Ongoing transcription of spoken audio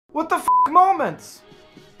What the f moments?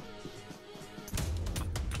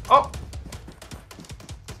 Oh.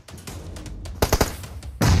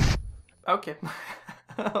 Okay.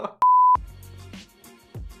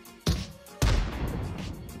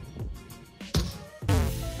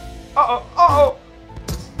 Uh-oh, uh-oh!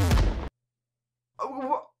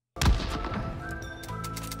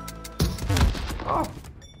 Oh.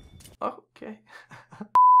 Okay.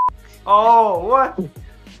 Oh, what?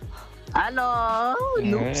 Hello,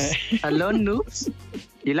 noobs. Hello, noobs.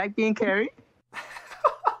 You like being carried?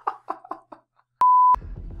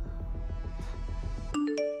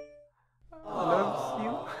 Loves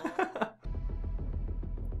you.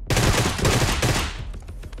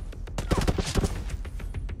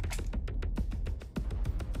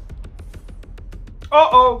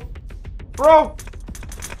 Uh-oh! Bro!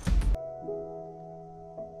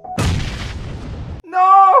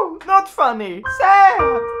 No! Not funny!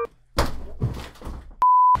 Sad!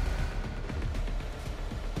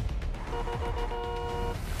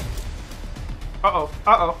 Uh-oh,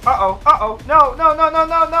 uh-oh, uh-oh, uh-oh! No, no, no, no,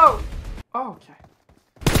 no, no! Oh, okay.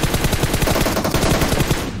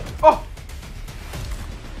 Oh!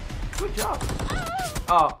 Good job!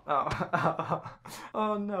 Oh, oh,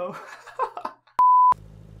 oh no.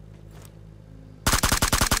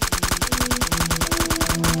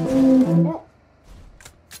 Oh.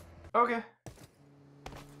 Okay.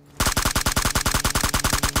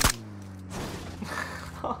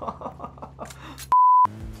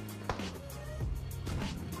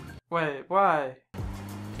 Wait, why?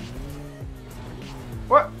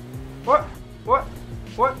 What? What? What?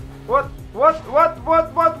 What? What?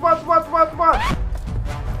 What? What?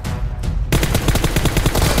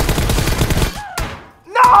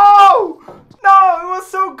 No! No, it was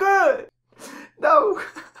so good! No!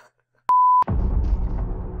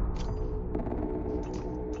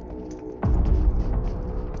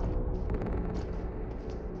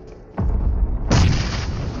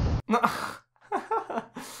 No.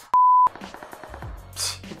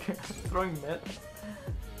 Throwing mid.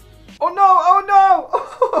 Oh no! Oh no!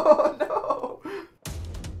 Oh no!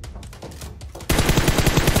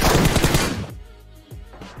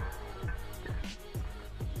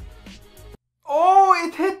 Oh,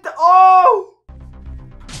 it hit the. Oh!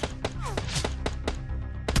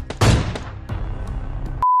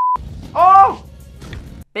 Oh!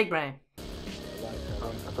 Big brain.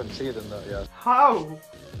 I couldn't see it in that, yeah. How?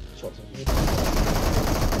 Shots on.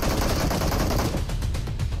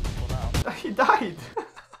 He died.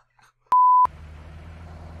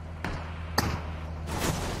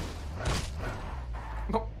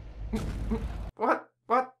 What?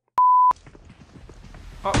 What?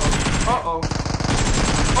 Uh-oh. Uh-oh.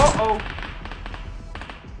 Uh-oh.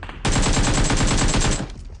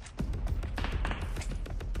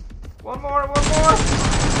 One more, one more.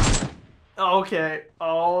 Okay.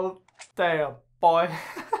 Oh, damn, boy.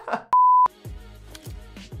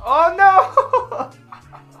 Oh, no.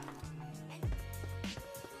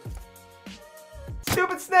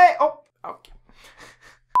 Stupid snake. Oh, okay.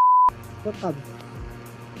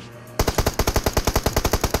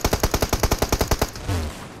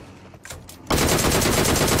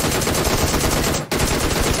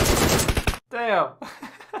 Damn.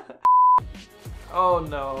 Oh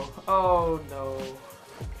no. Oh no.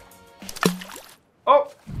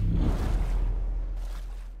 Oh.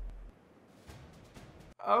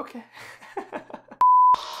 Okay.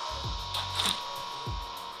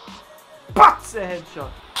 Bats a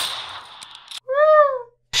headshot.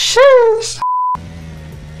 Woo. Sheesh.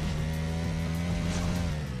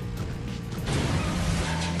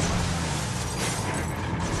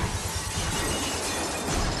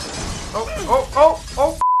 Oh, oh, oh,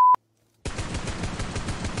 oh.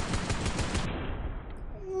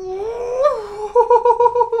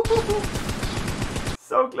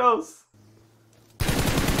 So close.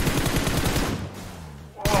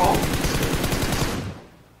 Oh.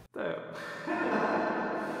 Damn.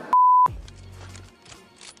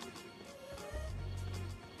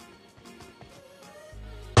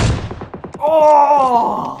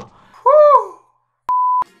 Oh. Whew.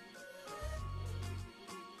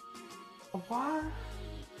 What?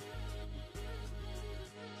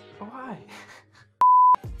 Why?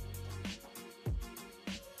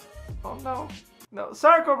 Oh no. No.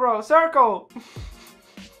 Circle, bro. Circle.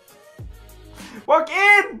 Walk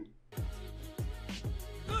in.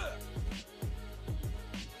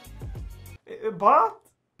 Bot?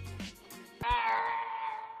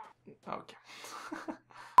 Okay.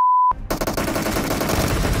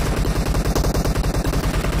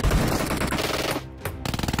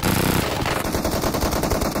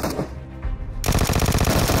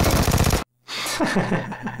 What?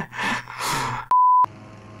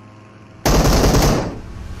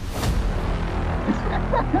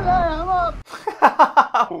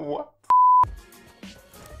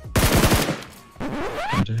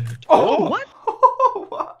 Oh, what?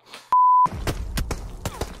 What?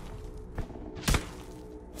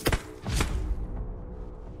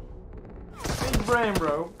 Big brain,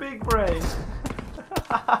 bro. Big brain.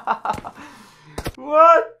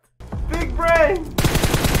 What? Big brain.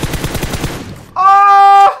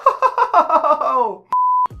 Oh!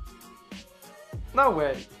 No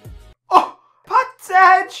way. Oh! Pat's a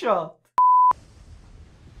headshot.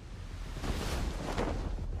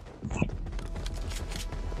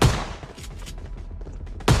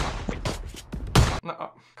 No,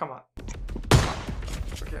 oh, come on.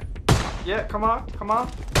 Okay. Yeah, come on, come on.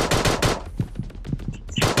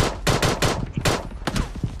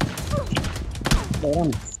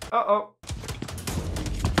 Uh-oh.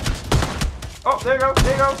 Oh, there you go,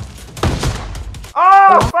 there you go.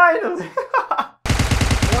 Oh, finally!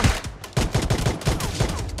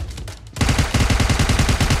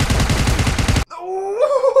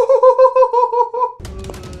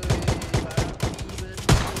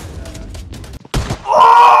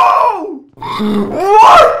 Oh!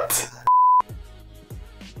 What?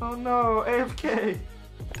 Oh no, AFK.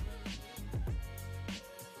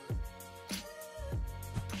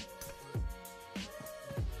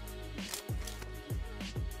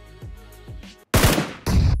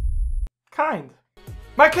 Kind.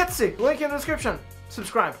 My Kitsy, link in the description.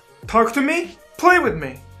 Subscribe. Talk to me, play with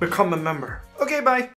me, become a member. Okay, bye.